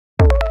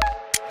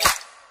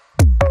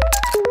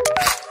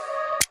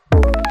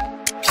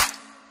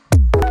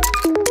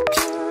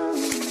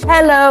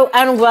Hello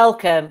and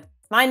welcome.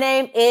 My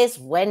name is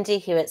Wendy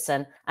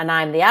Hewitson and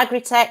I'm the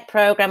Agri-tech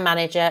Program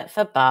Manager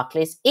for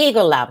Barclays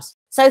Eagle Labs.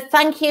 So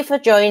thank you for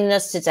joining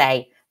us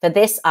today for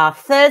this, our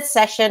third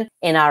session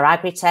in our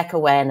Agri-tech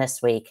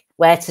Awareness Week,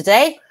 where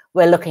today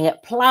we're looking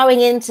at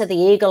ploughing into the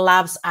Eagle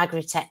Labs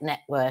AgriTech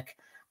network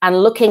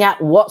and looking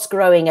at what's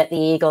growing at the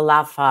Eagle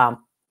Lab farm.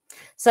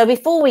 So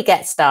before we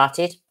get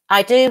started,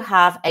 I do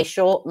have a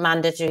short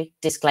mandatory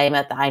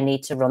disclaimer that I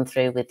need to run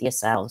through with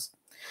yourselves.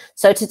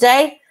 So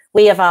today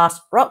we have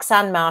asked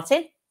Roxanne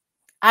Martin,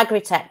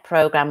 Agri-tech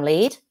Program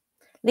Lead,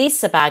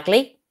 Lisa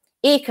Bagley,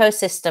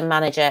 Ecosystem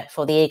Manager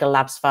for the Eagle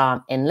Labs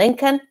farm in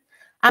Lincoln,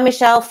 and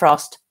Michelle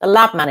Frost, the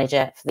Lab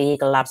Manager for the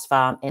Eagle Labs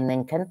farm in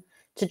Lincoln,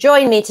 to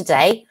join me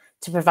today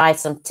to provide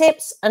some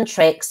tips and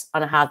tricks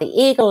on how the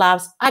Eagle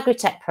Labs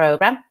AgriTech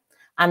program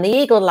and the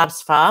Eagle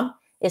Labs farm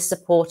is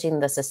supporting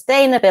the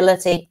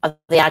sustainability of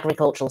the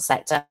agricultural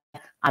sector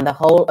and the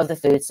whole of the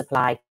food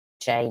supply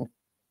chain.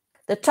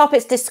 The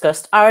topics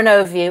discussed are an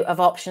overview of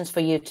options for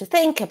you to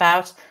think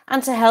about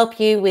and to help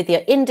you with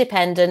your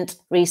independent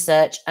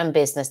research and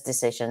business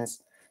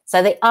decisions.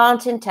 So they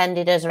aren't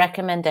intended as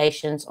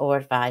recommendations or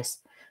advice.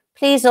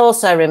 Please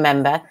also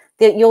remember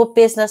that your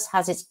business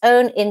has its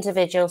own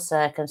individual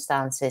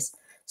circumstances,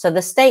 so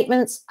the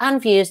statements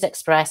and views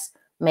expressed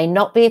may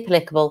not be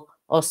applicable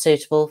or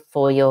suitable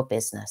for your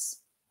business.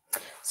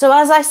 So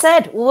as I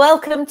said,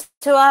 welcome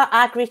to our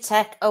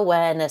Agri-tech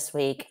Awareness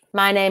Week.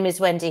 My name is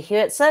Wendy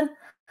Hewitson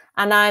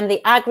and I'm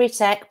the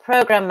Agri-tech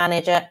Program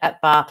Manager at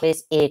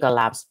Barclays Eagle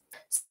Labs.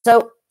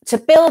 So to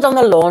build on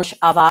the launch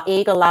of our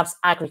Eagle Labs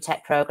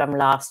Agri-tech program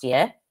last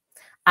year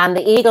and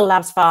the Eagle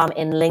Labs farm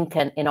in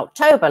Lincoln in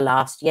October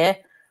last year,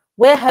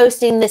 we're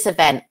hosting this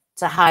event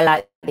to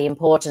highlight the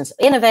importance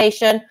of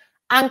innovation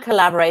and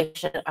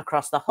collaboration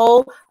across the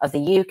whole of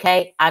the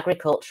UK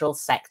agricultural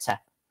sector.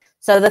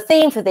 So the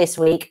theme for this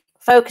week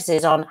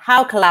focuses on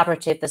how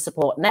collaborative the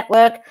support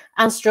network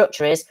and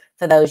structure is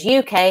for those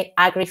UK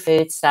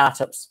agri-food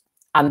startups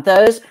and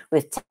those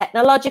with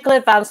technological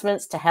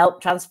advancements to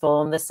help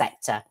transform the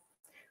sector.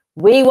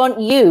 We want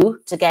you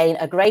to gain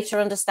a greater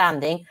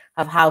understanding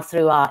of how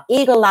through our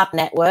Eagle Lab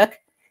network,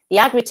 the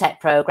AgriTech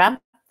program,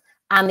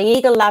 and the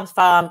Eagle Lab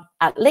farm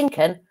at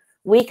Lincoln,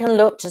 we can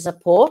look to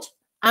support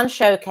and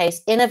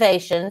showcase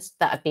innovations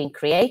that have been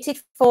created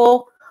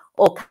for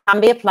or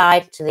can be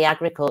applied to the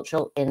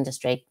agricultural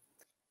industry.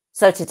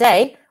 So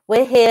today,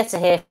 we're here to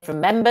hear from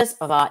members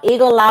of our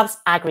Eagle Labs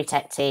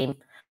AgriTech team,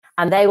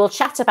 and they will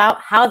chat about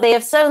how they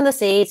have sown the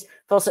seeds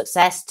for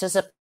success to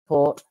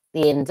support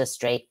the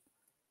industry.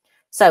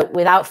 So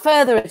without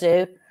further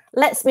ado,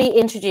 let's me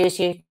introduce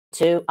you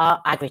to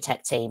our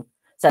AgriTech team.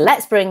 So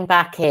let's bring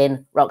back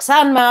in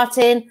Roxanne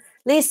Martin,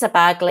 Lisa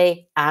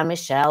Bagley, and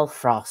Michelle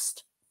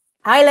Frost.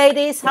 Hi,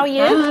 ladies. How are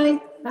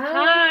you?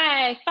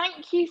 Hi.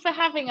 Thank you for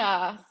having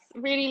us.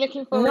 Really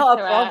looking forward to it. Not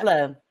a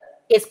problem.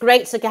 It's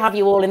great to have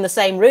you all in the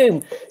same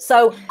room.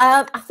 So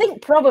I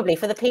think probably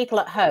for the people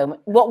at home,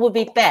 what would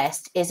be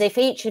best is if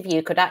each of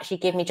you could actually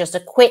give me just a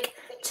quick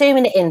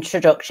 2-minute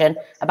introduction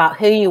about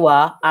who you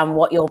are and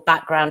what your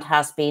background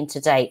has been to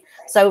date.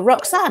 So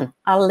Roxanne,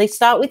 I'll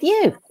start with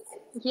you.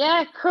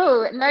 Yeah,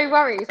 cool. No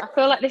worries. I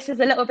feel like this is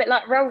a little bit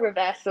like role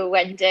reversal,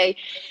 Wendy.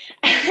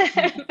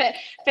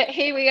 but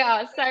here we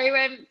are. So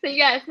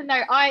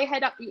no, I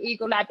head up the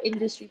Eagle Lab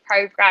industry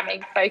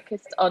programming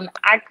focused on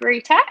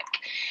Agri-tech.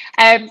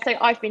 So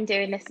I've been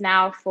doing this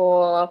now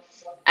for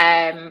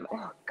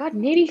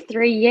nearly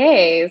 3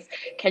 years.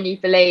 Can you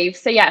believe?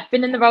 So yeah, I've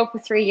been in the role for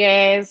 3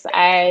 years.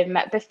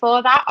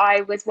 Before that,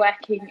 I was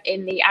working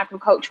in the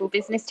agricultural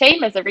business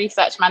team as a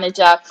research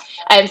manager.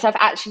 So I've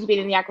actually been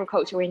in the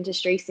agricultural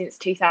industry since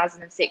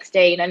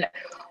 2016, and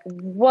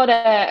what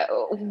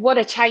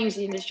a change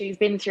the industry has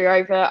been through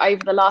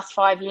over the last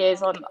 5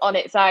 years on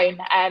its own,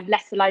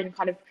 let alone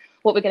kind of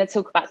what we're going to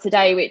talk about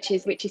today, which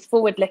is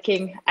forward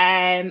looking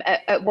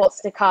at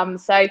what's to come.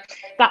 So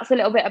that's a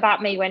little bit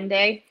about me,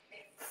 Wendy.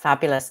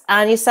 Fabulous.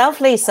 And yourself,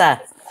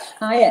 Lisa?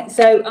 Hi,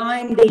 so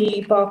I'm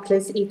the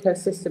Barclays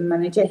Ecosystem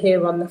Manager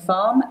here on the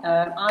farm.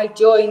 I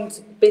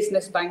joined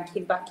business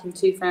banking back in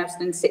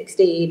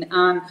 2016,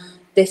 and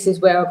this is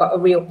where I got a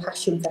real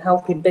passion for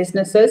helping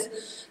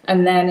businesses.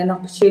 And then an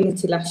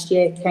opportunity last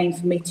year came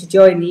for me to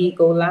join the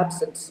Eagle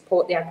Labs and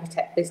support the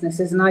agri-tech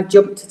businesses, and I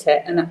jumped at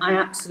it, and I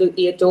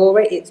absolutely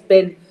adore it. It's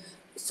been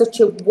such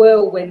a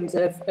whirlwind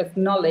of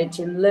knowledge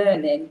and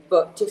learning,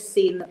 but just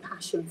seeing the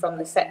passion from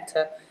the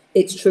sector,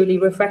 it's truly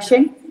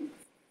refreshing.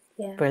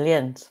 Yeah.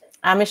 Brilliant.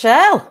 And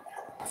Michelle?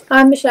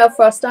 I'm Michelle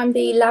Frost. I'm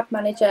the lab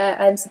manager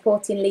and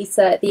supporting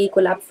Lisa at the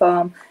Eagle Lab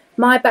farm.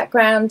 My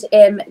background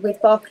with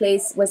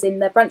Barclays was in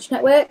the branch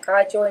network.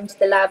 I joined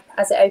the lab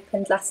as it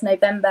opened last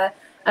November,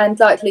 and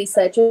like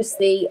Lisa, just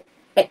the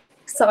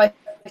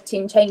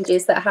exciting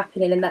changes that are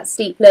happening and that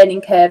steep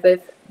learning curve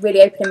of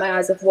really opening my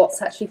eyes of what's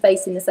actually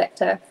facing the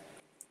sector.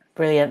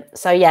 Brilliant.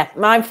 So yeah,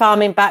 my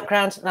farming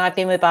background, and I've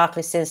been with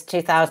Barclays since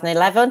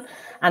 2011,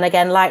 And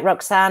again, like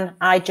Roxanne,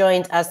 I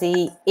joined as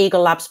the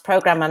Eagle Labs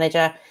program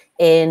manager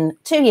in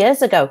 2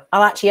 years ago,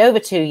 actually over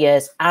 2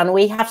 years. And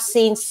we have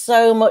seen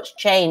so much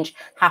change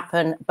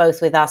happen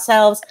both with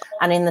ourselves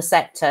and in the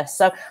sector.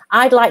 So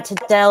I'd like to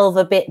delve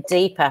a bit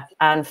deeper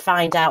and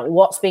find out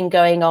what's been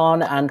going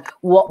on and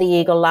what the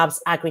Eagle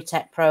Labs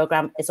AgriTech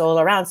program is all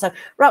around. So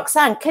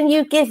Roxanne, can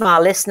you give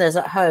our listeners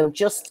at home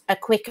just a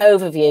quick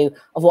overview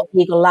of what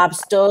Eagle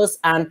Labs does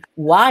and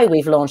why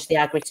we've launched the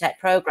AgriTech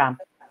program?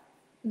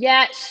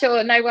 Yeah,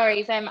 sure, no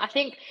worries. I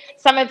think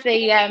some of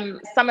the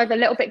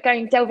little bit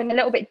delving a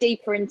little bit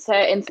deeper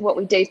into what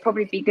we do is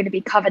probably going to be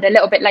covered a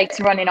little bit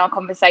later on in our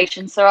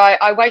conversation. So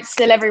I won't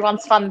steal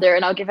everyone's thunder,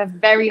 and I'll give a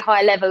very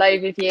high level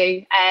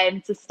overview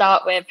to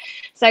start with.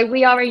 So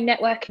we are a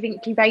network of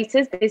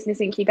incubators, business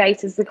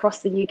incubators across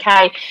the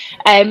UK.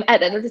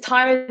 At the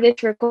time of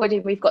this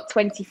recording, we've got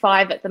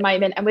 25 at the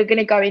moment, and we're going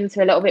to go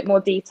into a little bit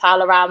more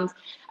detail around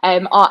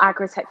our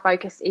AgriTech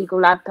focused Eagle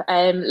Lab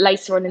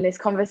later on in this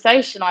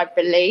conversation, I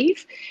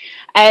believe.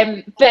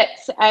 But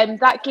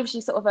that gives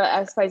you sort of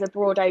I suppose, a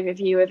broad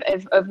overview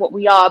of what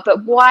we are.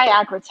 But why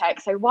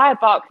AgriTech? So why are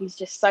Barclays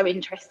just so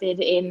interested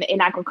in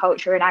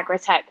agriculture and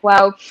AgriTech?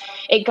 Well,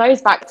 it goes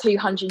back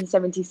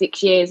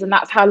 276 years, and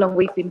that's how long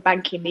we've been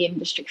banking the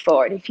industry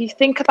for. And if you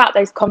think about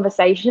those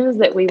conversations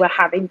that we were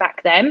having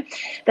back then,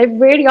 they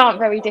really aren't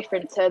very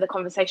different to the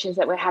conversations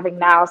that we're having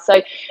now.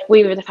 So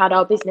we would have had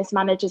our business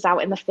managers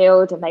out in the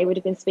field, and they would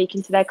have been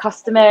speaking to their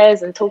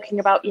customers and talking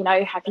about,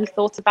 have you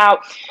thought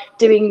about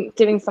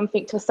doing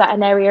something to a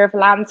certain area of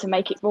land to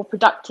make it more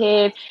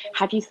productive?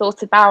 Have you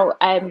thought about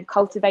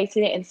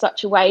cultivating it in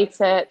such a way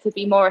to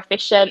be more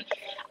efficient?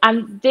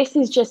 And this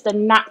is just a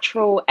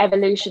natural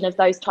evolution of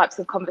those types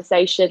of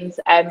conversations.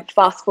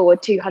 Fast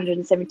forward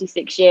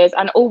 276 years,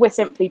 and all we're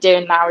simply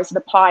doing now is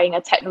applying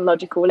a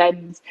technological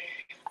lens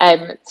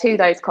to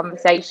those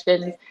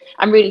conversations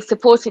and really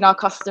supporting our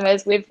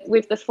customers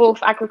with the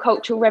fourth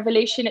agricultural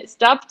revolution, it's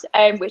dubbed,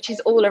 which is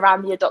all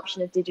around the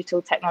adoption of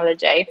digital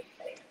technology.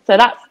 So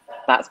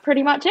that's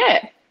pretty much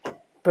it.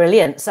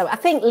 Brilliant. So I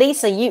think,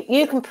 Lisa,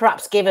 you can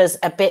perhaps give us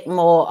a bit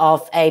more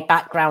of a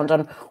background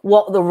on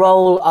what the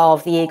role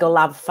of the Eagle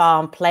Lab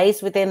Farm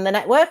plays within the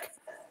network.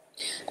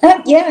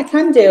 Yeah, I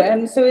can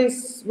do. So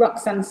as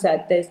Roxanne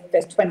said,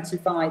 there's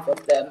 25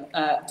 of them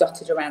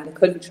dotted around the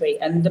country,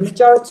 and the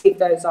majority of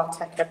those are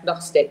tech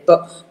agnostic,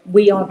 but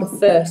we are the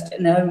first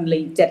and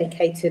only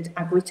dedicated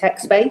agri-tech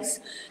space.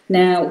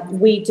 Now,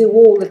 we do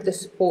all of the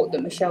support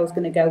that Michelle's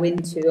going to go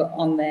into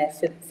on there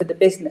for the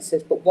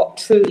businesses, but what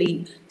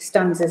truly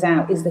stands us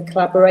out is the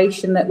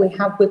collaboration that we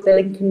have with the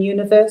Lincoln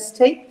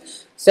University.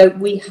 So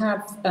we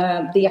have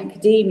the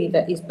academia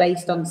that is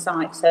based on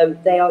site. So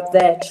they are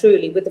there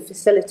truly with the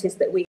facilities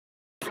that we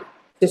have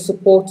to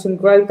support and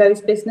grow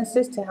those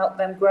businesses, to help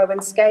them grow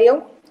and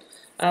scale.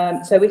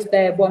 So if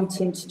they're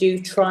wanting to do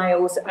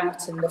trials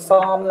out in the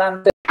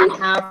farmland that we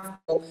have,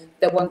 or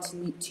they're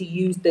wanting to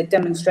use the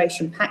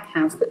demonstration pack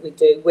house that we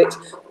do, which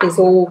is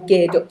all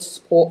geared up to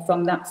support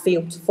from that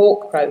field to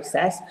fork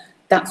process,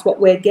 that's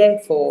what we're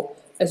geared for,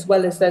 as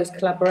well as those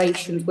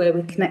collaborations where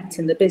we're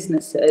connecting the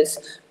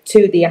businesses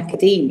to the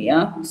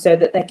academia so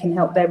that they can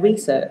help their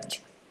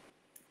research.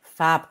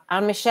 Fab.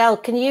 And Michelle,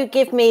 can you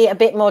give me a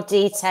bit more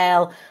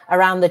detail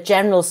around the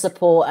general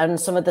support and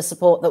some of the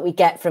support that we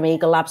get from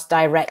Eagle Labs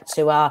direct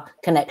to our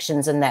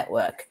connections and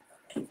network?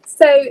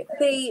 So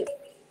the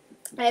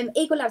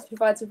Eagle Labs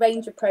provides a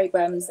range of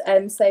programs.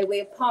 So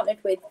we've partnered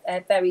with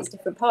various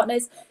different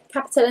partners,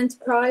 Capital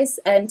Enterprise,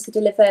 to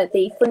deliver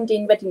the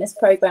funding readiness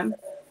program.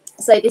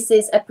 So this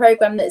is a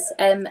program that's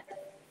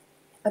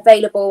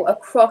available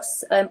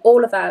across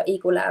all of our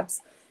Eagle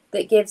Labs,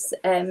 that gives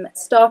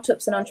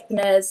startups and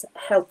entrepreneurs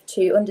help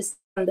to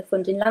understand the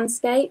funding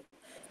landscape.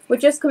 We're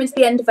just coming to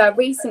the end of our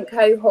recent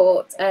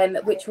cohort,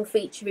 which will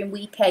feature in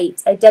week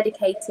 8 a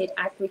dedicated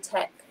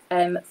Agri-tech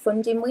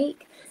funding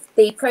week.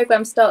 The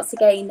programme starts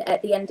again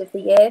at the end of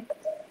the year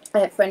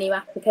for any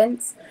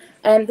applicants.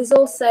 There's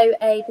also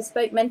a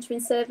bespoke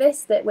mentoring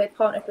service that we're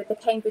partnered with the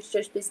Cambridge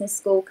Judge Business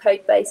School,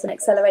 Codebase and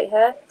Accelerate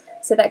Her.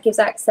 So that gives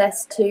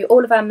access to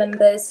all of our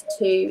members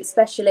to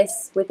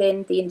specialists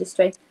within the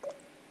industry.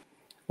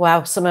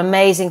 Wow, some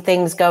amazing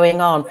things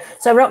going on.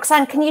 So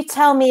Roxanne, can you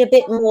tell me a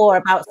bit more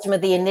about some of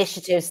the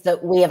initiatives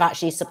that we have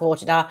actually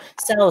supported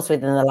ourselves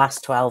within the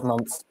last 12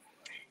 months?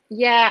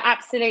 Yeah,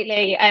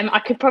 absolutely. I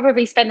could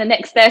probably spend the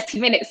next 30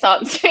 minutes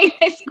answering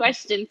this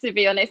question, to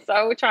be honest. So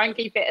I will try and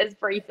keep it as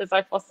brief as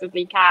I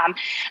possibly can.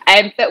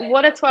 But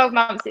what a 12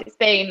 months it's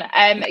been.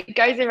 It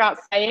goes without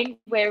saying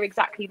we're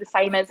exactly the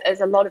same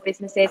as a lot of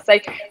businesses. So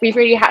we've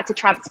really had to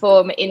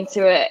transform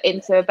into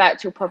a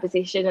virtual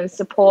proposition and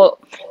support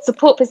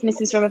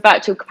businesses from a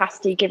virtual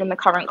capacity, given the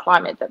current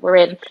climate that we're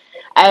in.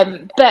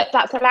 But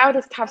that's allowed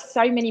us to have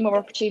so many more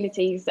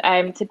opportunities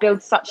to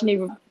build such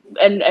new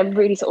and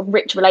really sort of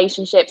rich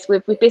relationships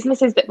with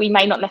businesses that we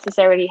may not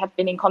necessarily have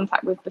been in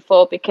contact with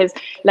before because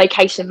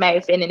location may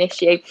have been an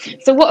issue.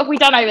 So what have we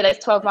done over those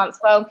 12 months?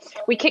 Well,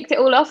 we kicked it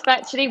all off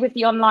virtually with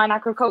the online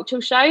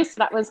agricultural show. So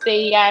that was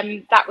the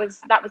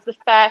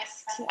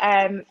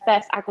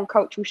first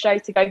agricultural show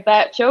to go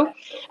virtual.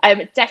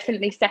 It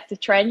definitely set a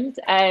trend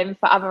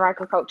for other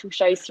agricultural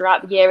shows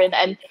throughout the year,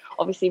 and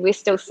obviously we're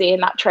still seeing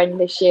that trend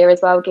this year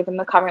as well, given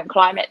the current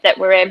climate that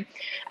we're in.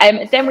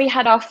 Then we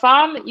had our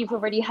farm that you've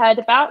already heard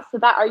about. So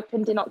that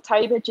opened in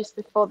October, just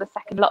before the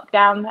second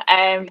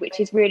lockdown, which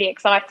is really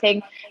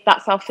exciting.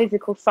 That's our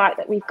physical site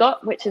that we've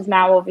got, which is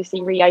now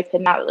obviously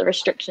reopened now that the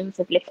restrictions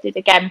have lifted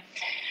again.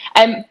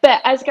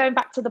 But as going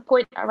back to the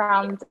point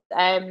around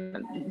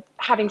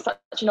having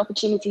such an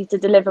opportunity to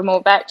deliver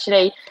more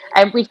virtually,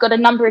 we've got a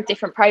number of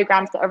different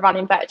programs that are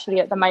running virtually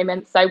at the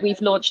moment. So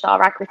we've launched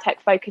our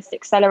Agri-tech focused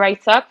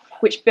accelerator,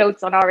 which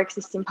builds on our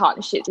existing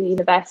partnership with the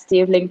University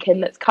of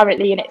Lincoln, that's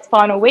currently in its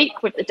final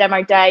week with the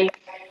demo day,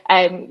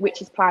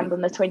 which is planned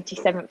on the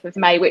 27th of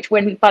May, which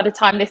by the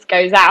time this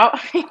goes out,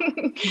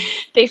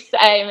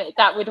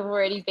 that would have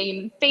already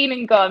been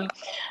and gone.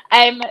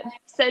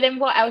 So then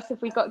what else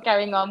have we got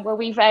going on? Well,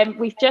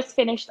 we've just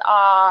finished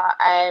our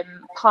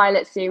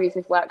pilot series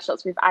of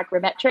workshops with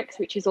Agrimetrics,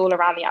 which is all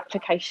around the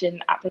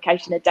application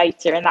of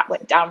data, and that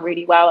went down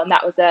really well. And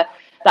that was a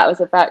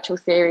virtual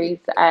series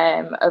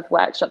of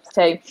workshops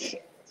too.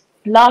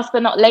 Last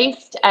but not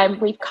least,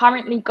 we've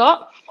currently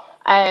got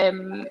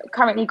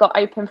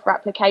open for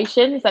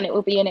applications, and it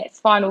will be in its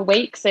final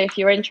week. So if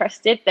you're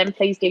interested, then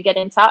please do get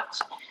in touch.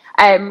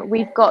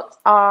 We've got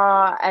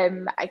our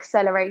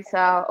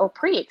accelerator, or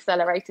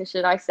pre-accelerator,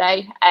 should I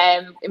say,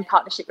 in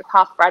partnership with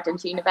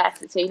Harper-Adams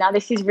University. Now,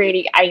 this is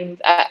really aimed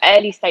at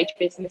early stage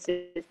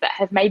businesses that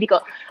have maybe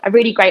got a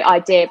really great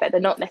idea, but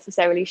they're not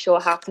necessarily sure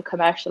how to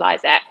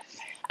commercialize it.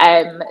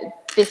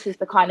 This is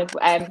the kind of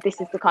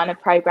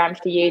program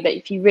for you, that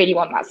if you really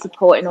want that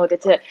support in order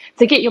to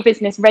get your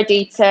business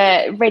ready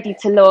to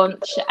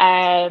launch,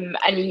 and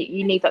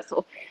you need that sort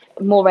of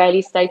more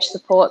early stage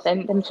support,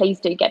 then please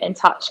do get in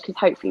touch, because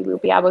hopefully we'll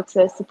be able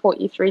to support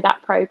you through that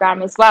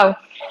program as well.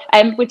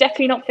 We're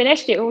definitely not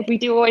finished. We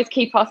do always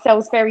keep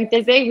ourselves very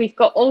busy. We've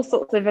got all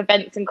sorts of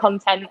events and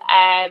content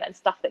and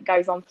stuff that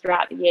goes on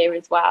throughout the year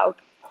as well.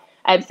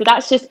 So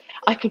that's just,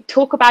 I could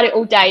talk about it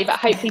all day, but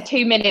hopefully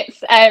 2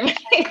 minutes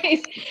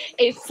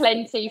is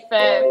plenty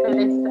for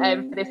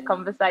this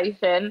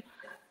conversation.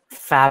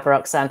 Fab,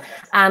 Roxanne.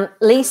 And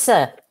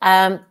Lisa,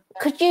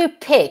 could you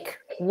pick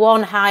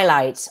one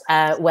highlight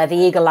where the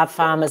Eagle Lab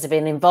farmers have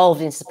been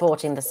involved in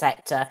supporting the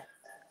sector?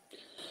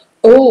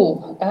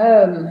 One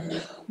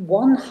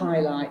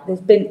highlight.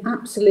 There's been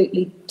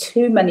absolutely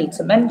too many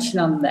to mention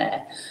on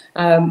there.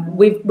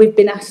 We've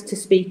been asked to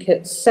speak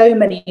at so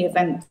many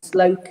events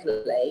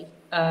locally.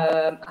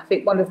 I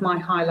think one of my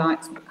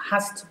highlights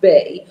has to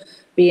be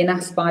being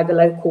asked by the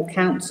local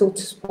council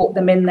to support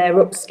them in their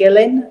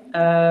upskilling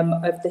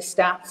of the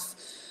staff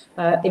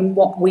in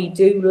what we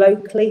do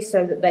locally,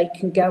 so that they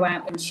can go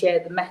out and share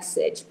the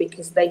message,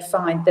 because they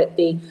find that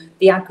the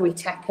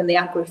agri-tech and the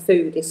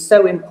agri-food is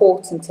so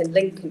important in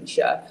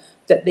Lincolnshire,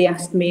 that they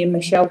asked me and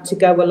Michelle to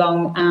go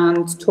along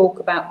and talk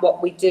about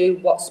what we do,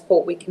 what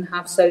support we can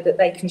have, so that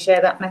they can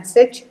share that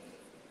message.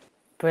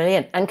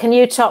 Brilliant. And can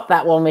you top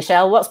that one,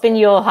 Michelle? What's been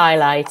your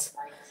highlight?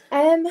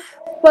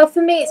 Well,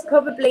 for me, it's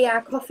probably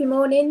our coffee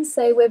mornings.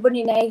 So we're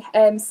running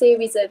a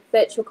series of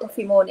virtual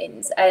coffee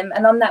mornings, and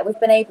on that we've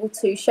been able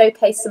to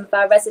showcase some of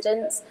our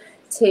residents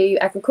to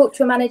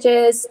agricultural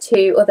managers,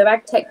 to other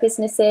ag-tech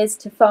businesses,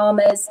 to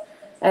farmers,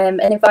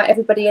 and invite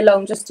everybody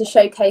along just to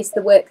showcase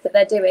the work that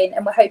they're doing,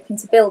 and we're hoping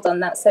to build on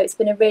that. So it's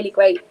been a really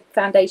great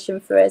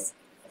foundation for us.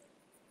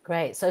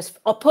 Great. So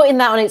putting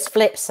that on its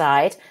flip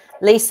side,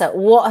 Lisa,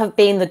 what have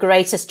been the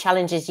greatest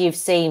challenges you've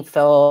seen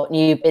for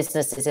new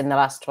businesses in the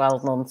last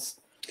 12 months?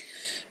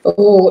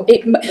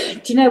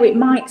 It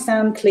might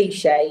sound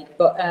cliche,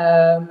 but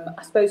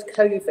I suppose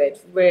COVID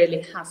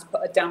really has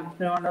put a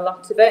dampener on a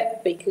lot of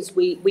it, because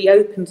we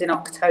opened in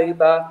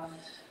October.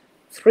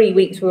 3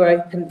 weeks we were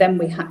open, then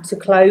we had to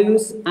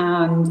close,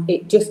 and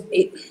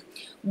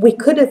we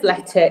could have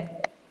let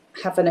it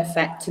have an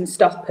effect and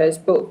stop us,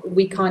 but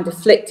we kind of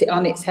flipped it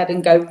on its head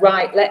and go,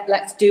 right,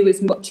 let's do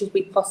as much as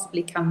we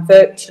possibly can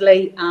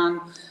virtually.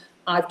 And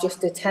I've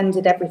just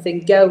attended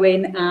everything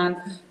going, and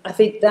I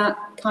think that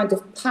kind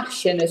of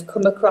passion has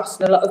come across,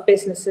 and a lot of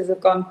businesses have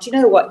gone, do you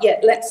know what, yeah,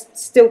 let's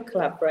still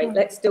collaborate,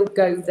 let's still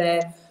go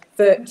there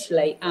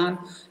virtually. And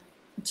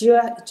do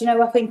you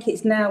know, I think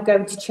it's now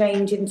going to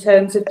change in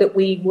terms of that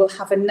we will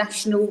have a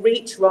national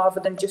reach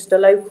rather than just a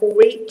local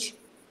reach.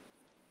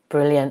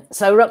 Brilliant.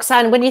 So,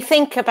 Roxanne, when you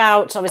think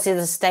about, obviously,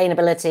 the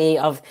sustainability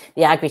of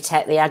the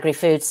agri-tech, the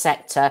agri-food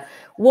sector,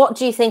 what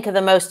do you think are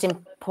the most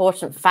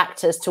important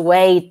factors to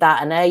aid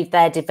that and aid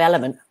their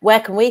development?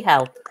 Where can we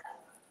help?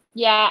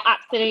 Yeah,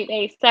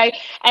 absolutely. So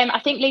I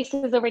think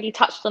Lisa's already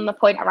touched on the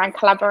point around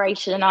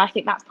collaboration, and I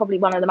think that's probably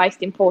one of the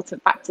most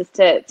important factors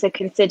to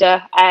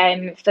consider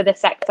for the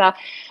sector.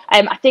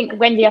 I think,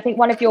 Wendy, I think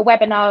one of your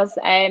webinars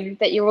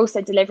that you're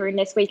also delivering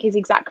this week is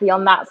exactly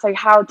on that. So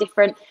how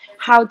different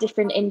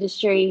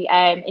industry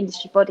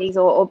bodies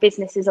or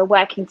businesses are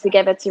working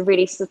together to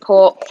really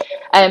support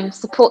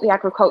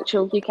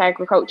the UK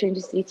agriculture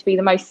industry to be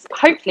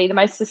hopefully the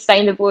most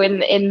sustainable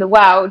in the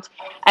world.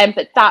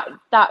 But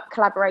that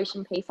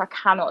collaboration piece, I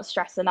cannot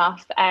stress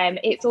enough.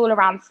 It's all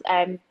around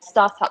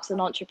startups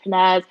and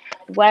entrepreneurs,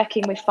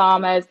 working with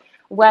farmers,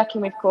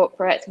 working with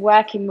corporates,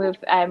 working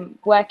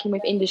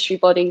with industry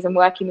bodies, and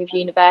working with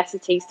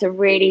universities to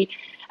really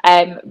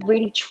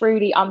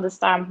truly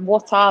understand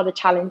what are the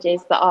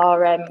challenges that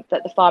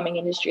the farming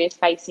industry is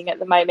facing at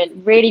the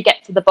moment, really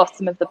get to the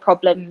bottom of the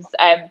problems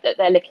that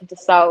they're looking to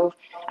solve,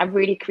 and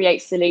really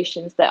create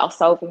solutions that are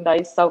solving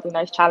those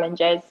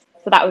challenges.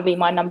 So that would be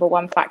my number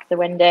one factor,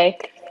 Wendy.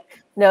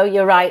 No,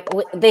 you're right.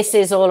 This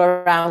is all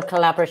around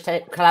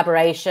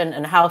collaboration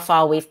and how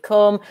far we've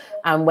come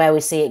and where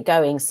we see it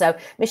going. So,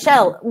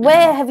 Michelle,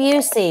 where have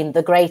you seen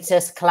the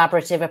greatest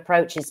collaborative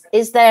approaches?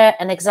 Is there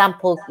an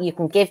example you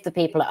can give the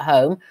people at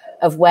home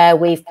of where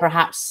we've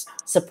perhaps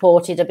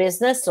supported a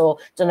business or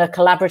done a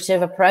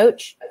collaborative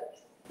approach?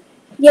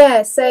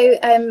 Yeah, so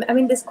I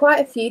mean, there's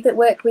quite a few that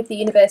work with the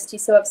university.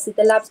 So obviously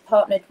the lab's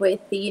partnered with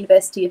the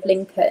University of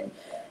Lincoln.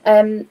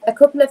 A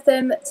couple of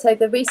them, so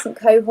the recent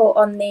cohort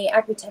on the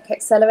Agri-tech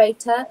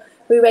accelerator,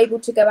 we were able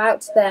to go out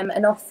to them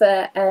and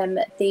offer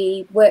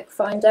the work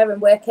finder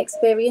and work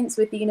experience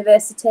with the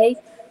university,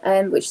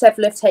 which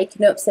several have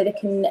taken up so they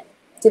can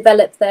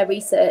develop their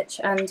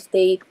research and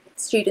the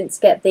students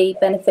get the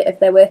benefit of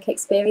their work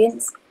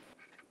experience.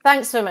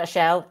 Thanks so much,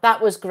 Michelle. That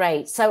was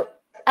great. So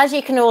as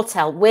you can all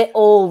tell, we're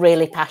all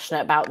really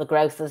passionate about the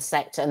growth of the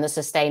sector and the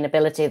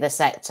sustainability of the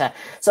sector.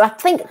 So I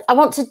think I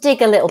want to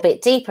dig a little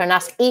bit deeper and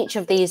ask each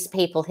of these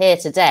people here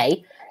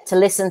today to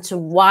listen to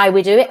why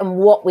we do it and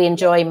what we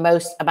enjoy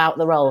most about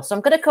the role. So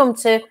I'm going to come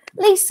to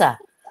Lisa.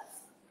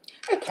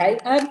 Okay.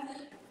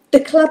 The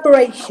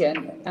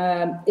collaboration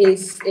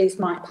is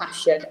my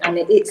passion, and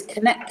it's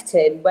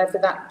connecting, whether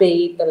that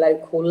be the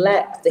local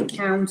LEP, the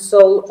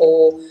council,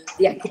 or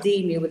the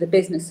academia with the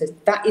businesses.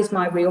 That is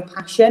my real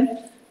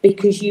passion,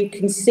 because you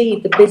can see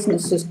the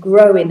businesses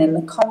growing and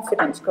the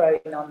confidence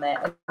growing on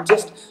there, and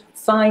just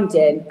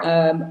finding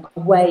a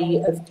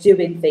way of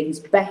doing things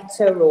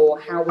better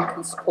or how we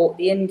can support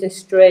the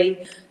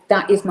industry.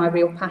 That is my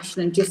real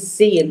passion, and just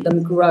seeing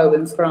them grow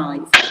and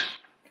thrive.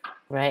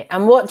 Right.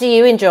 And what do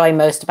you enjoy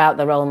most about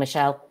the role,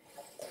 Michelle?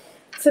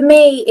 For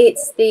me,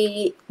 it's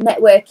the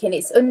networking.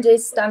 It's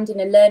understanding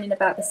and learning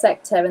about the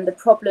sector and the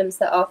problems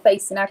that are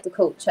facing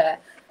agriculture,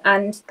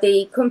 and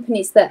the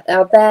companies that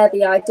are there,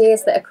 the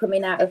ideas that are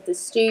coming out of the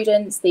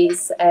students,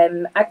 these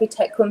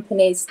agri-tech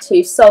companies,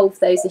 to solve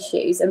those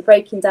issues and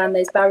breaking down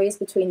those barriers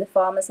between the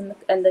farmers and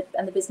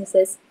the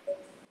businesses.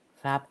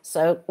 Fab.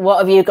 So what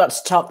have you got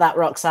to top that,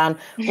 Roxanne?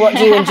 What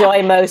do you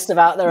enjoy most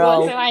about the role?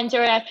 What do I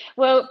enjoy?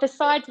 Well,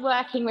 besides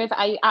working with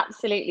a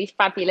absolutely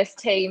fabulous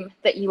team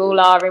that you all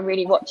are, and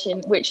really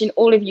watching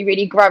all of you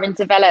really grow and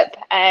develop,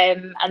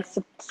 and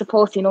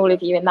supporting all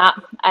of you in that,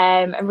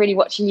 and really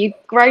watching you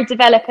grow,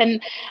 develop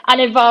and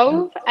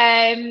evolve.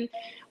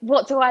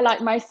 What do I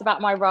like most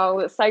about my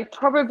role? So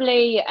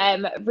probably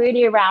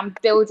really around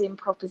building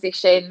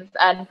propositions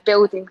and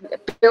building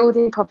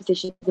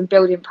propositions and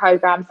building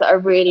programs that are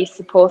really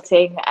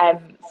supporting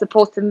our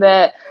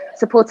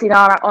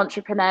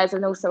entrepreneurs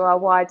and also our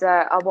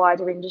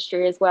wider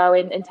industry as well,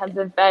 in terms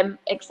of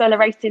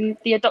accelerating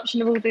the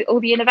adoption of all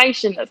the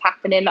innovation that's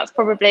happening. That's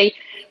probably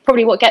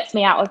what gets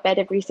me out of bed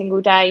every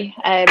single day,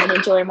 and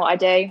enjoying what I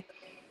do.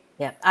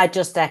 Yeah, I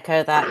just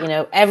echo that. You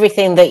know,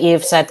 everything that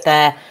you've said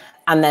there,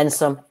 and then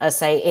some. I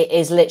say it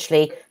is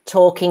literally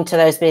talking to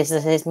those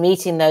businesses,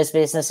 meeting those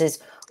businesses,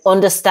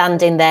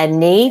 understanding their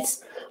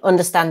needs,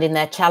 understanding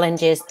their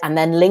challenges, and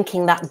then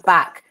linking that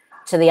back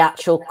to the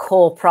actual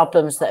core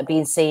problems that are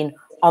being seen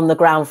on the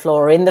ground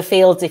floor, in the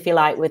fields, if you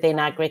like, within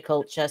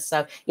agriculture.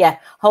 So yeah,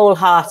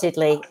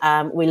 wholeheartedly,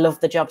 we love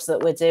the jobs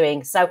that we're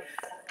doing. So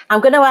I'm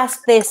going to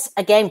ask this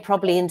again,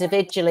 probably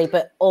individually,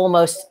 but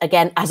almost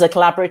again as a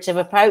collaborative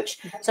approach.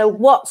 So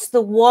what's the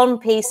one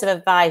piece of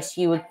advice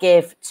you would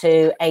give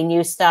to a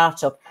new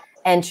startup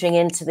entering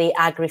into the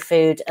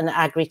agri-food and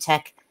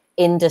agri-tech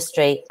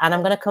industry? And I'm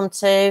going to come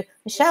to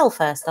Michelle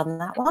first on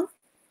that one.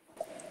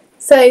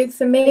 So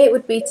for me, it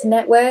would be to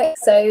network.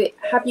 So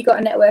have you got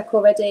a network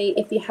already?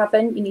 If you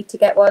haven't, you need to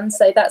get one.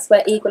 So that's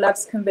where Eagle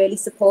Labs can really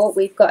support.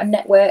 We've got a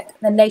network,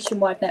 a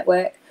nationwide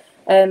network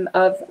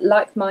of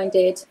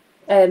like-minded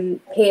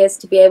peers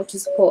to be able to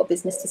support a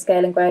business to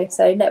scale and grow.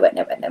 So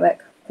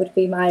network would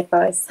be my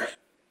advice.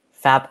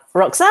 Fab.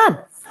 Roxanne?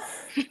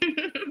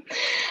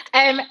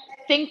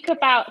 think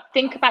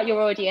about your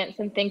audience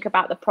and think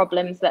about the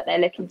problems that they're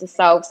looking to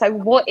solve. So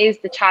what is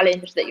the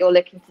challenge that you're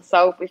looking to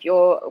solve with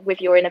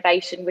your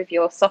innovation, with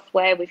your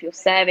software, with your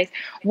service,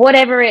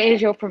 whatever it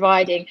is you're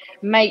providing?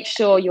 Make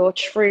sure you're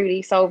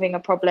truly solving a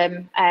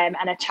problem and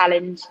a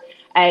challenge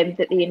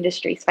that the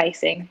industry is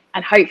facing,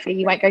 and hopefully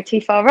you won't go too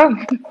far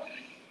wrong.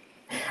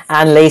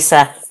 And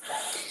Lisa?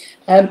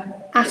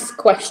 Ask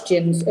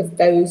questions of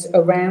those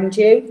around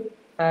you,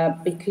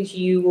 because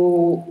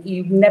you'll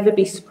never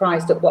be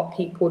surprised at what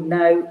people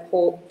know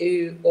or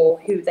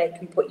who they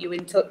can put you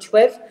in touch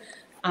with,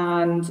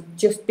 and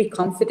just be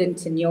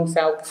confident in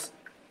yourself.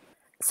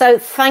 So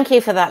thank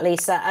you for that,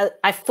 Lisa.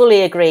 I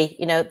fully agree.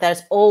 You know,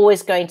 there's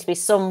always going to be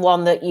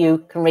someone that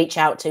you can reach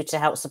out to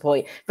help support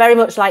you, very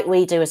much like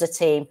we do as a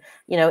team.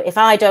 You know, if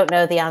I don't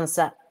know the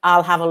answer,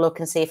 I'll have a look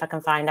and see if I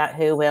can find out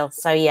who will.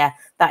 So yeah,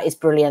 that is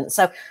brilliant.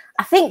 So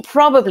I think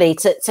probably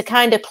to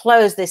kind of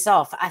close this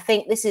off, I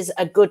think this is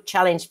a good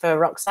challenge for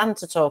Roxanne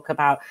to talk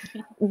about.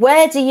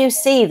 Where do you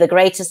see the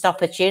greatest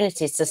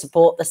opportunities to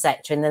support the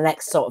sector in the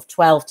next sort of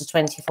 12 to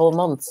 24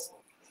 months?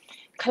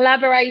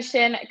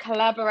 Collaboration,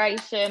 100%.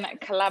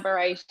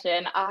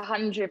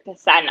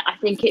 I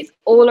think it's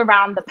all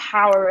around the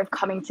power of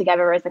coming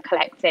together as a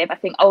collective. I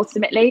think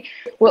ultimately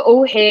we're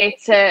all here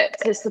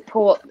to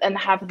support and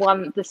have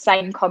the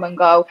same common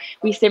goal.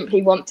 We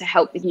simply want to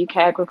help the UK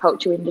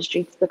agriculture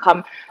industry to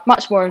become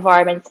much more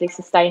environmentally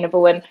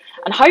sustainable and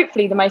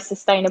hopefully the most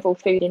sustainable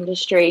food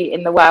industry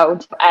in the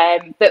world.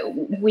 But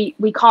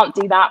we can't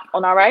do that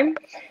on our own.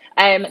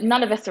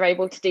 None of us are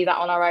able to do that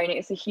on our own.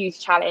 It's a huge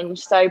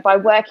challenge. So by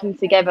working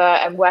together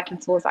and working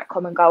towards that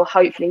common goal,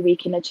 hopefully we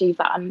can achieve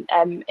that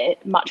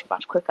much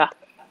quicker.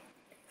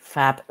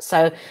 Fab.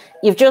 So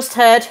you've just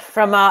heard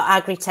from our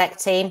Agri-tech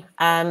team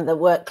that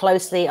work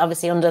closely,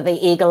 obviously under the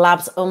Eagle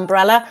Labs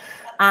umbrella.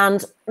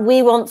 And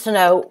we want to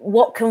know,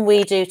 what can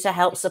we do to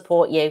help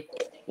support you?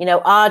 You know,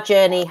 our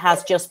journey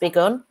has just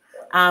begun,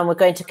 and we're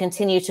going to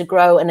continue to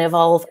grow and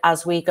evolve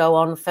as we go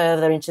on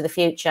further into the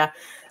future.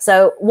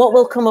 So what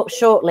will come up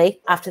shortly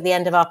after the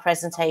end of our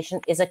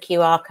presentation is a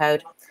QR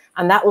code,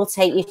 and that will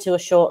take you to a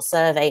short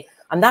survey.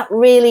 And that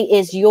really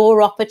is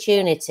your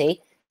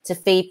opportunity to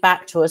feed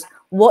back to us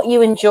what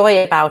you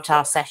enjoy about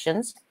our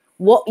sessions,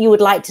 what you would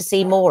like to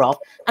see more of,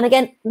 and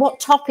again, what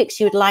topics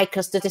you would like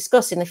us to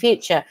discuss in the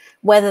future,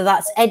 whether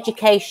that's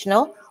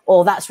educational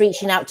or that's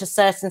reaching out to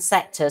certain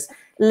sectors.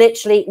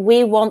 Literally,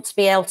 we want to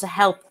be able to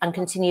help and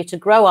continue to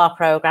grow our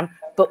programme.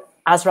 But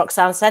as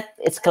Roxanne said,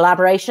 it's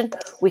collaboration.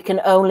 We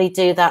can only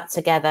do that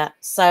together.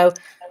 So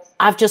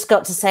I've just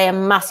got to say a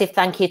massive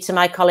thank you to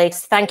my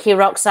colleagues. Thank you,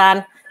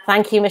 Roxanne.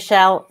 Thank you,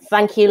 Michelle.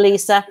 Thank you,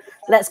 Lisa.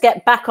 Let's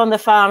get back on the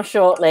farm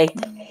shortly.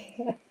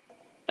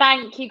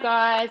 Thank you,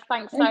 guys.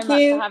 Thanks so much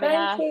for having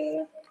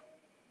us.